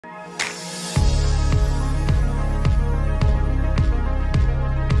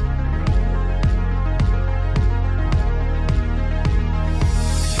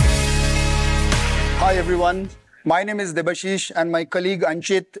Hi everyone, my name is Debasis and my colleague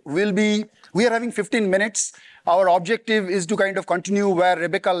Anchit we are having 15 minutes. Our objective is to kind of continue where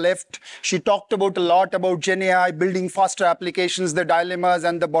Rebecca left. She talked about a lot about Gen AI, building faster applications, the dilemmas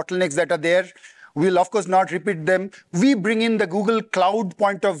and the bottlenecks that are there. We'll of course not repeat them. We bring in the Google Cloud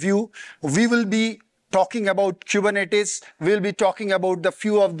point of view. We will be talking about Kubernetes. We'll be talking about the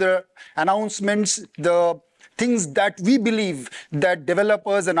few of the announcements, the things that we believe that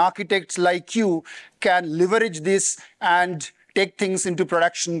developers and architects like you can leverage this and take things into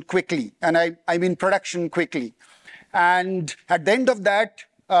production quickly. And I mean production quickly. And at the end of that,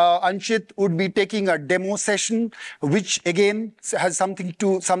 Anchit would be taking a demo session, which again has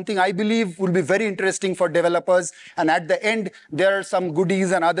something I believe will be very interesting for developers. And at the end, there are some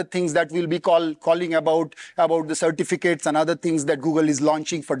goodies and other things that we'll be calling about the certificates and other things that Google is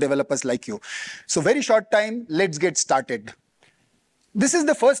launching for developers like you. So very short time, let's get started. This is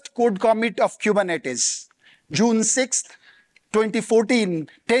the first code commit of Kubernetes, June 6th, 2014,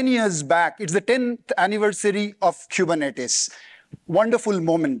 10 years back. It's the 10th anniversary of Kubernetes. Wonderful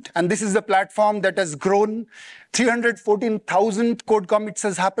moment. And this is the platform that has grown. 314,000 code commits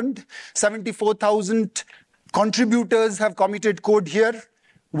has happened. 74,000 contributors have committed code here.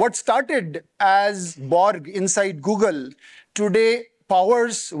 What started as Borg inside Google today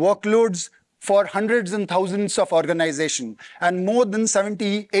powers workloads for hundreds and thousands of organizations. And more than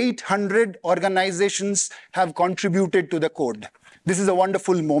 7,800 organizations have contributed to the code. This is a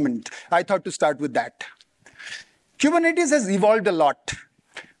wonderful moment. I thought to start with that. Kubernetes has evolved a lot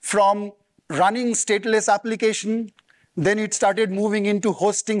from running stateless application. Then it started moving into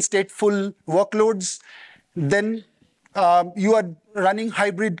hosting stateful workloads. Then you are running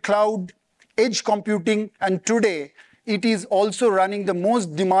hybrid cloud, edge computing, and today it is also running the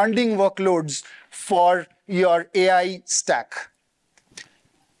most demanding workloads for your AI stack.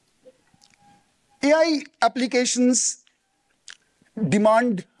 AI applications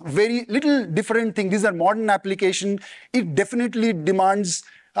demand very little different thing. These are modern application. It definitely demands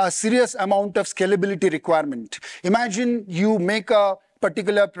a serious amount of scalability requirement. Imagine you make a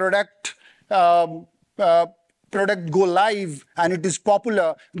particular product go live and it is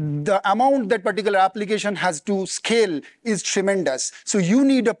popular. The amount that particular application has to scale is tremendous. So you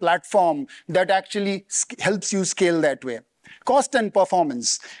need a platform that actually helps you scale that way. Cost and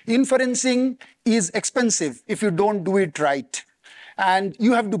performance. Inferencing is expensive if you don't do it right. And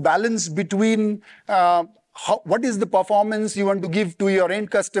you have to balance between what is the performance you want to give to your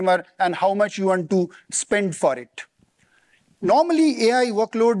end customer and how much you want to spend for it. Normally, AI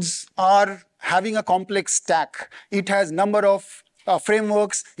workloads are having a complex stack. It has number of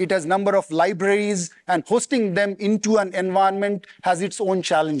frameworks, it has number of libraries, and hosting them into an environment has its own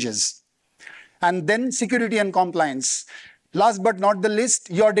challenges. And then security and compliance. Last but not the least,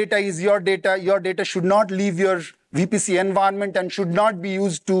 your data is your data. Your data should not leave your VPC environment and should not be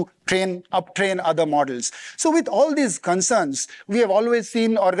used to uptrain other models. So with all these concerns, we have always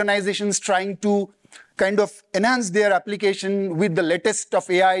seen organizations trying to kind of enhance their application with the latest of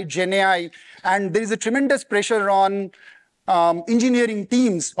AI, Gen AI, and there is a tremendous pressure on engineering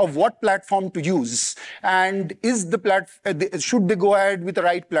teams of what platform to use, and should they go ahead with the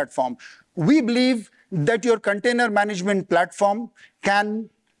right platform. We believe that your container management platform can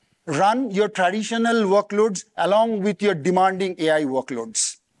run your traditional workloads along with your demanding AI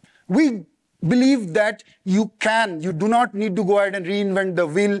workloads. We believe that you do not need to go ahead and reinvent the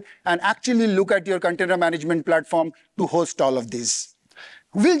wheel and actually look at your container management platform to host all of these.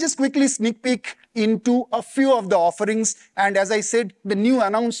 We'll just quickly sneak peek into a few of the offerings. And as I said, the new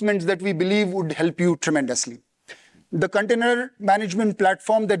announcements that we believe would help you tremendously. The container management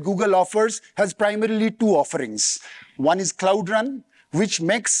platform that Google offers has primarily two offerings. One is Cloud Run, which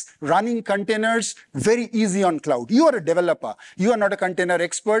makes running containers very easy on cloud. You are a developer. You are not a container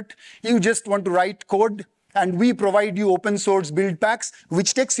expert. You just want to write code, and we provide you open source build packs,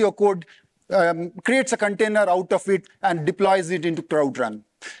 which takes your code, creates a container out of it, and deploys it into Cloud Run.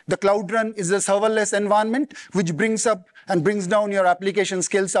 The Cloud Run is a serverless environment, which brings up and brings down your application,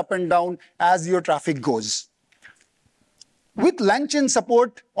 scales up and down as your traffic goes. With LangChain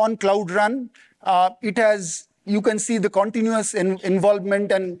support on Cloud Run, you can see the continuous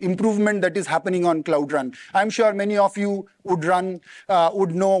involvement and improvement that is happening on Cloud Run. I'm sure many of you would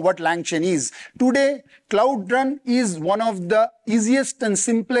know what LangChain is. Today, Cloud Run is one of the easiest and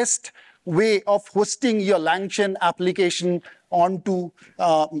simplest way of hosting your LangChain application onto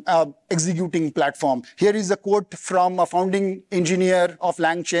executing platform. Here is a quote from a founding engineer of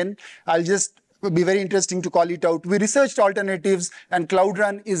LangChain. Would be very interesting to call it out. We researched alternatives, and Cloud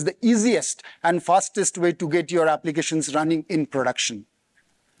Run is the easiest and fastest way to get your applications running in production.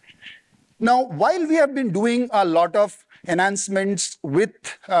 Now, while we have been doing a lot of enhancements with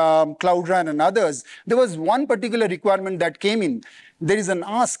Cloud Run and others, there was one particular requirement that came in. There is an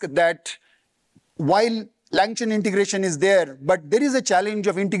ask that while LangChain integration is there, but there is a challenge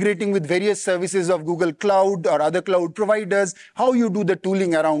of integrating with various services of Google Cloud or other cloud providers, how you do the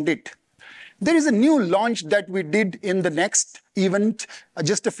tooling around it. There is a new launch that we did in the next event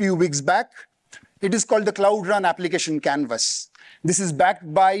just a few weeks back. It is called the Cloud Run Application Canvas. This is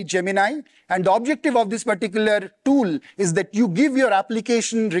backed by Gemini, and the objective of this particular tool is that you give your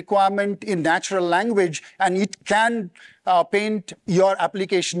application requirement in natural language, and it can paint your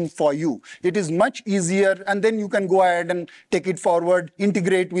application for you. It is much easier, and then you can go ahead and take it forward,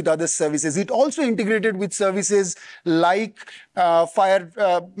 integrate with other services. It also integrated with services like Firebase,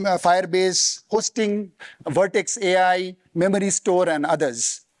 hosting, Vertex AI, memory store, and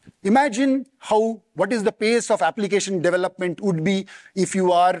others. Imagine what is the pace of application development would be if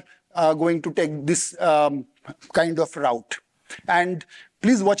you are going to take this kind of route. And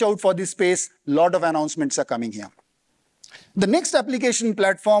please watch out for this space. A lot of announcements are coming here. The next application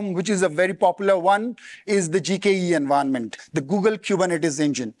platform, which is a very popular one, is the GKE environment, the Google Kubernetes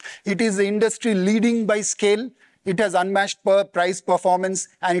Engine. It is the industry leading by scale. It has unmatched price performance,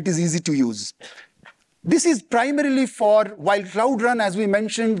 and it is easy to use. This is primarily for, while Cloud Run, as we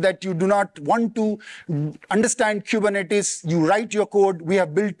mentioned, that you do not want to understand Kubernetes, you write your code, we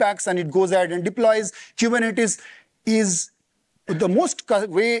have build packs, and it goes ahead and deploys. Kubernetes is the most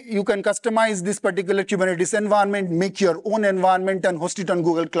way you can customize this particular Kubernetes environment, make your own environment, and host it on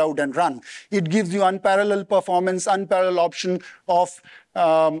Google Cloud and run. It gives you unparalleled performance, unparalleled option of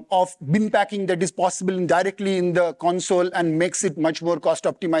bin packing that is possible directly in the console and makes it much more cost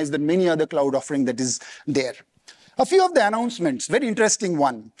optimized than many other cloud offering that is there. A few of the announcements, very interesting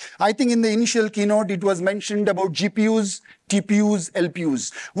one. I think in the initial keynote, it was mentioned about GPUs, TPUs,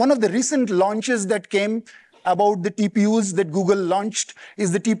 LPUs. One of the recent launches that came about the TPUs that Google launched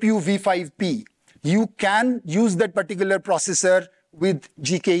is the TPU V5P. You can use that particular processor with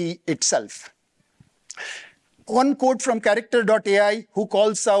GKE itself. One quote from character.ai who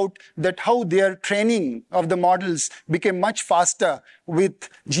calls out that how their training of the models became much faster with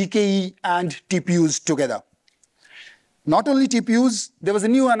GKE and TPUs together. Not only TPUs, there was a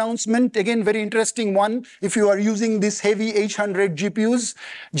new announcement, again, very interesting one. If you are using this heavy H100 GPUs,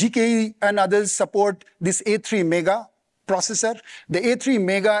 GKE and others support this A3 Mega processor. The A3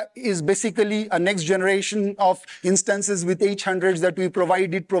 Mega is basically a next generation of instances with H100s that we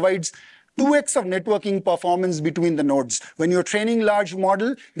provide. It provides 2x of networking performance between the nodes. When you're training large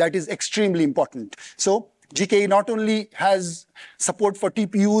model, that is extremely important. So GKE not only has support for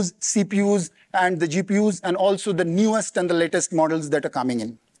TPUs, CPUs, and the GPUs, and also the newest and the latest models that are coming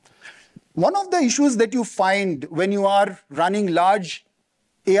in. One of the issues that you find when you are running large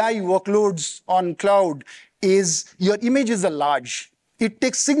AI workloads on cloud is your images are large. It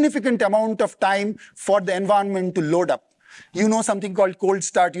takes significant amount of time for the environment to load up. You know something called cold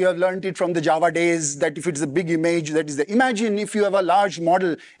start. You have learned it from the Java days that if it's a big image, that is the, imagine if you have a large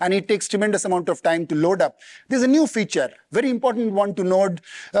model and it takes tremendous amount of time to load up. There's a new feature, very important one to note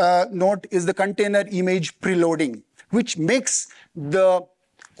is the container image preloading, which makes the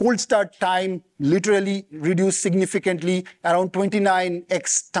cold start time literally reduce significantly, around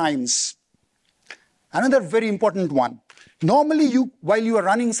 29x times. Another very important one. Normally, while you are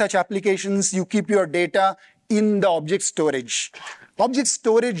running such applications, you keep your data in the object storage. Object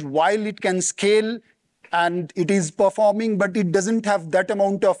storage, while it can scale and it is performing, but it doesn't have that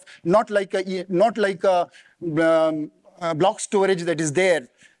amount of, not like a block storage that is there.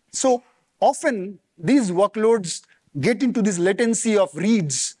 So often these workloads get into this latency of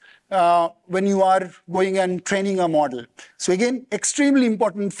reads when you are going and training a model. So again, extremely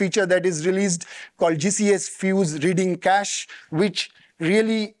important feature that is released called GCS Fuse Reading Cache, which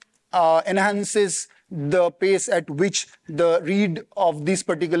really enhances the pace at which the read of this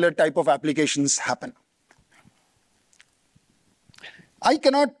particular type of applications happen.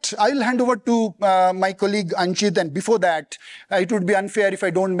 I'll hand over to my colleague Anchit, and before that, it would be unfair if I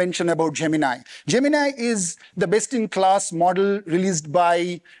don't mention about Gemini. Gemini is the best-in-class model released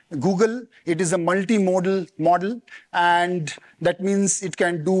by Google. It is a multimodal model, and that means it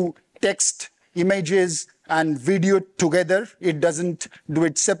can do text, images, and video together. It doesn't do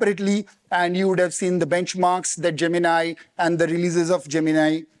it separately, and you would have seen the benchmarks that Gemini and the releases of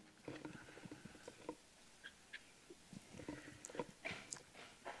Gemini.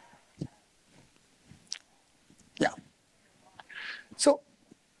 Yeah. So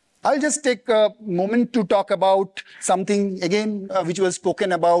I'll just take a moment to talk about something again which was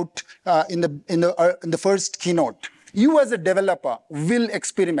spoken about in the first keynote. You as a developer will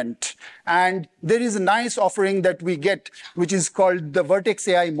experiment. And there is a nice offering that we get, which is called the Vertex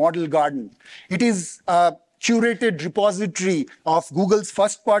AI Model Garden. It is a curated repository of Google's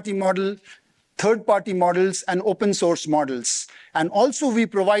first-party model, third-party models, and open source models. And also we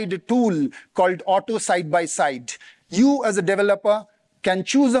provide a tool called Auto Side by Side. You as a developer can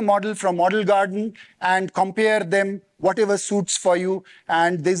choose a model from Model Garden and compare them, whatever suits for you,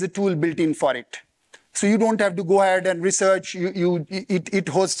 and there's a tool built in for it. So you don't have to go ahead and research. It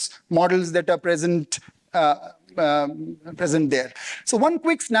hosts models that are present there. So one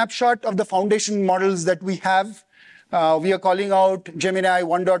quick snapshot of the foundation models that we have. We are calling out Gemini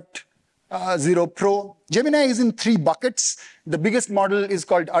 1.0 Pro. Gemini is in 3 buckets. The biggest model is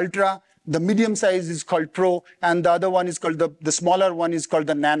called Ultra. The medium size is called Pro, and the other one is called the smaller one is called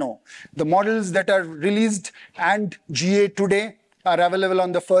the Nano. The models that are released and GA today are available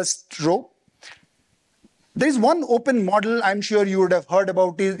on the first row. There is one open model I'm sure you would have heard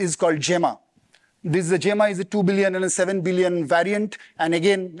about is called Gemma. The Gemma is a 2 billion and a 7 billion variant. And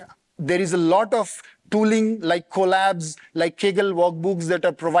again, there is a lot of tooling like collabs, like Kaggle workbooks that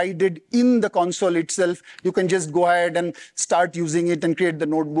are provided in the console itself. You can just go ahead and start using it and create the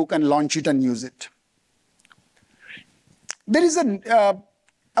notebook and launch it and use it. There is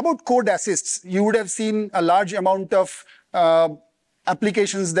about code assists. You would have seen a large amount of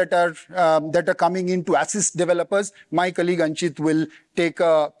applications that are coming in to assist developers. My colleague Anchit will take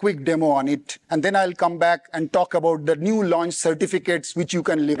a quick demo on it, and then I'll come back and talk about the new launch certificates which you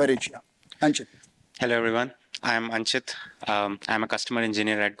can leverage here. Anchit. Hello, everyone. I'm Anchit. I'm a customer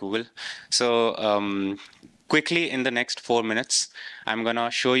engineer at Google. So quickly, in the next 4 minutes, I'm going to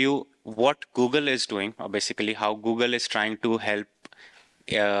show you what Google is doing, or basically how Google is trying to help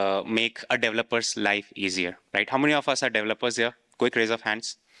make a developer's life easier, right? How many of us are developers here? Quick raise of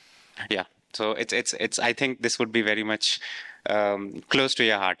hands. Yeah. So it's. I think this would be very much close to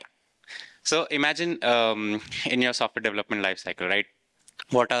your heart. So imagine in your software development lifecycle, right?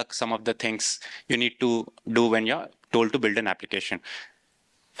 What are some of the things you need to do when you're told to build an application?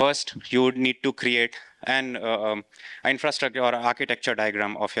 First, you would need to create an infrastructure or architecture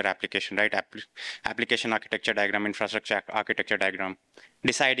diagram of your application, right? Application architecture diagram, infrastructure architecture diagram,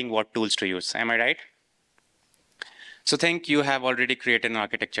 deciding what tools to use. Am I right? So think you have already created an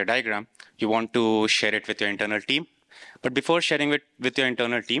architecture diagram. You want to share it with your internal team. But before sharing it with your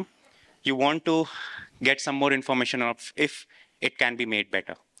internal team, you want to get some more information of if it can be made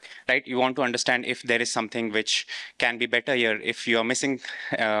better, right? You want to understand if there is something which can be better here, if you are missing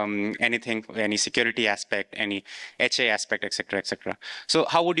anything, any security aspect, any HA aspect, etc., etc. So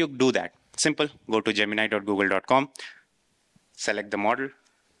how would you do that? Simple. Go to gemini.google.com, select the model.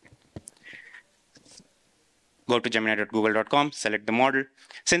 Go to gemini.google.com, select the model.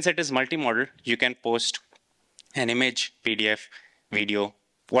 Since it is multi-model, you can post an image, PDF, video,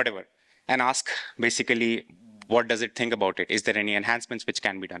 whatever, and ask basically, what does it think about it? Is there any enhancements which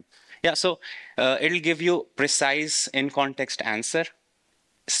can be done? Yeah, so it'll give you precise in-context answer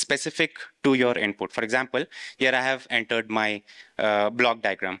specific to your input. For example, here I have entered my block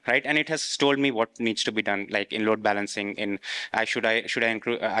diagram, right? And it has told me what needs to be done, like in load balancing, in I should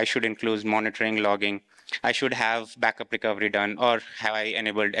include monitoring, logging. I should have backup recovery done, or have I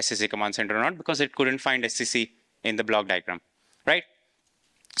enabled SCC command center or not, because it couldn't find SCC in the block diagram, right?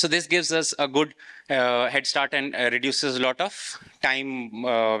 So this gives us a good head start and reduces a lot of time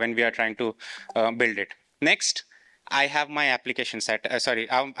when we are trying to build it. Next, I have my application set.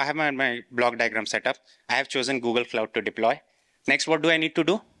 I have my block diagram set up. I have chosen Google Cloud to deploy. Next, what do I need to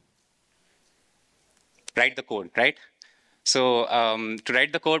do? Write the code, right? So to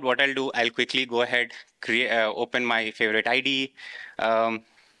write the code, what I'll do, I'll quickly go ahead, open my favorite IDE.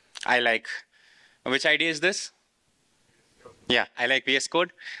 I like, which IDE is this? Yeah, I like VS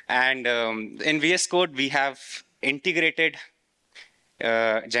Code. And in VS Code, we have integrated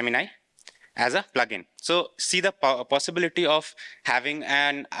Gemini as a plugin. So see the possibility of having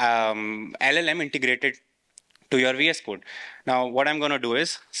an LLM integrated to your VS Code. Now, what I'm going to do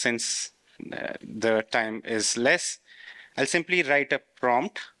is, since the time is less, I'll simply write a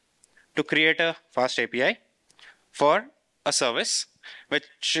prompt to create a fast API for a service, which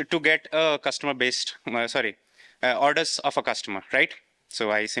to get a customer-based, orders of a customer, right? So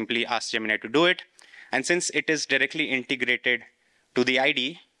I simply ask Gemini to do it. And since it is directly integrated to the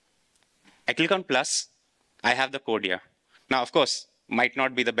IDE, I click on plus, I have the code here. Now, of course, might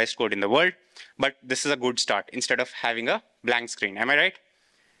not be the best code in the world, but this is a good start instead of having a blank screen. Am I right?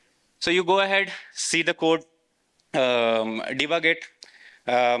 So you go ahead, see the code, debug it,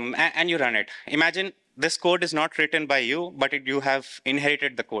 and you run it. Imagine this code is not written by you, but you have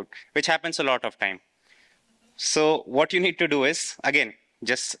inherited the code, which happens a lot of time. So what you need to do is, again,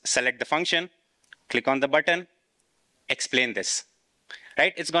 just select the function, click on the button, explain this,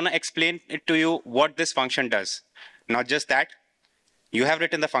 right? It's going to explain it to you what this function does. Not just that, you have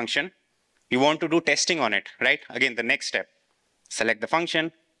written the function, you want to do testing on it, right? Again, the next step, select the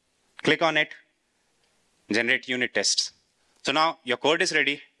function, click on it, generate unit tests. So now your code is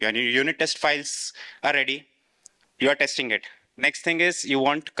ready, your unit test files are ready, you are testing it. Next thing is you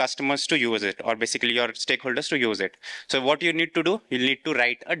want customers to use it, or basically your stakeholders to use it. So what you need to do, you need to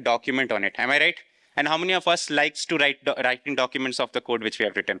write a document on it. Am I right? And how many of us likes to writing documents of the code which we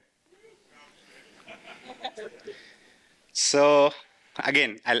have written? So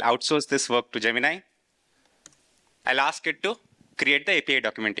again, I'll outsource this work to Gemini. I'll ask it to create the API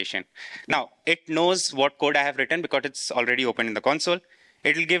documentation. Now, it knows what code I have written because it's already open in the console.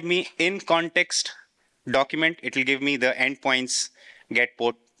 It will give me in context document. It will give me the endpoints, get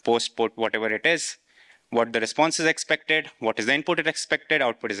port, post port, whatever it is, what the response is expected, what is the input is expected,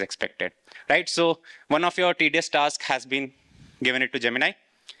 output is expected, right? So one of your tedious tasks has been given it to Gemini.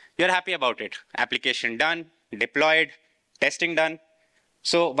 You're happy about it. Application done, deployed, testing done.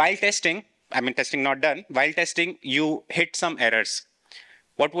 So while testing, testing not done, while testing, you hit some errors.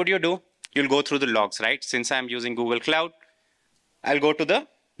 What would you do? You'll go through the logs, right? Since I'm using Google Cloud, I'll go to the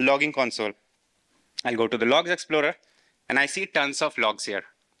logging console. I'll go to the logs explorer and I see tons of logs here.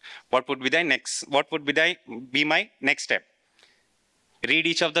 What would be my next step? Read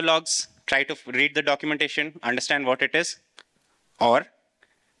each of the logs, try to read the documentation, understand what it is, or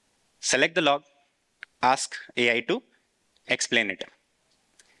select the log, ask AI to explain it.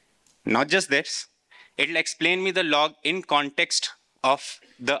 Not just this, it'll explain me the log in context of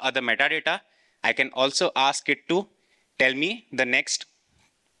the other metadata. I can also ask it to tell me the next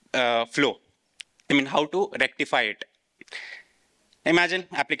flow. How to rectify it. Imagine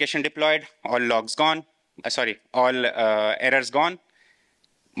application deployed, all logs gone, all errors gone.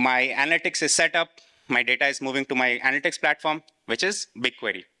 My analytics is set up, my data is moving to my analytics platform, which is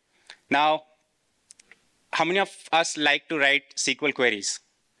BigQuery. Now, how many of us like to write SQL queries?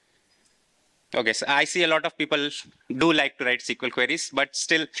 Okay, so I see a lot of people do like to write SQL queries, but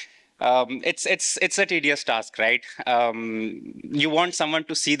still, it's a tedious task, right? You want someone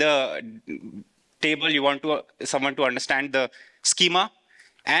to see the table, you want someone to understand the schema,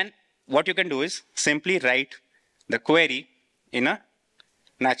 and what you can do is simply write the query in a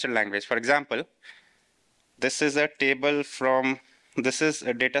natural language. For example, this is a table this is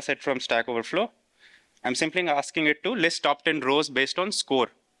a data set from Stack Overflow. I'm simply asking it to list top 10 rows based on score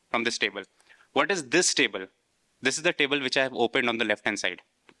from this table. What is this table? This is the table which I have opened on the left-hand side.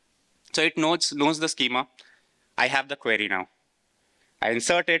 So it knows the schema. I have the query now. I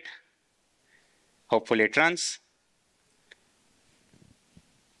insert it. Hopefully it runs.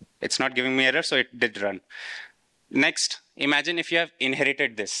 It's not giving me error, so it did run. Next, imagine if you have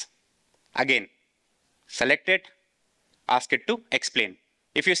inherited this. Again, select it, ask it to explain.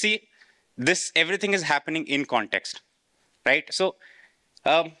 If you see, everything is happening in context, right? So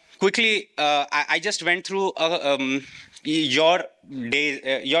quickly, I just went through your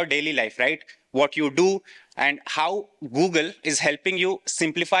daily life, right? What you do and how Google is helping you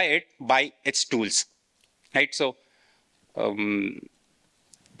simplify it by its tools, right? So,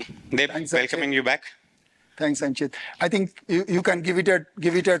 Deb, welcoming you back. Thanks, Anchit. I think you can give it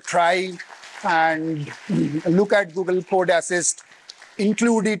a try and look at Google Code Assist.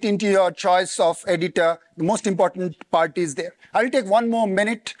 Include it into your choice of editor. The most important part is there. I'll take one more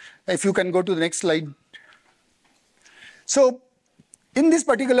minute. If you can go to the next slide. So in this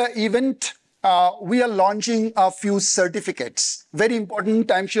particular event, we are launching a few certificates. Very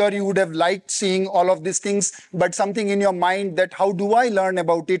important. I'm sure you would have liked seeing all of these things, but something in your mind that how do I learn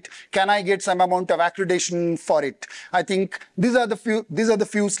about it? Can I get some amount of accreditation for it? I think these are the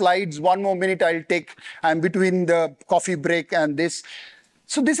few slides. One more minute I'll take. I'm between the coffee break and this.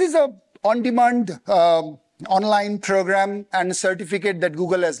 So this is a on-demand online program and certificate that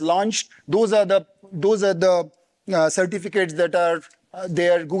Google has launched. Those are the certificates that are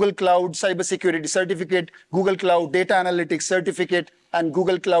there: Google Cloud Cybersecurity Certificate, Google Cloud Data Analytics Certificate, and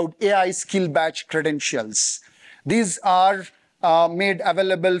Google Cloud AI Skill Batch credentials. These are made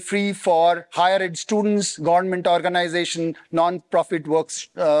available free for higher ed students, government organization, non-profit work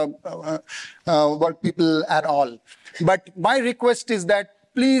people at all. But my request is that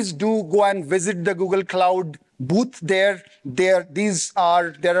please do go and visit the Google Cloud booth there. There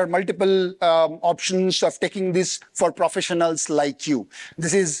are multiple options of taking this for professionals like you.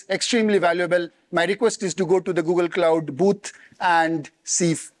 This is extremely valuable. My request is to go to the Google Cloud booth and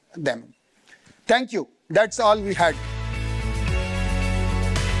see them. Thank you. That's all we had.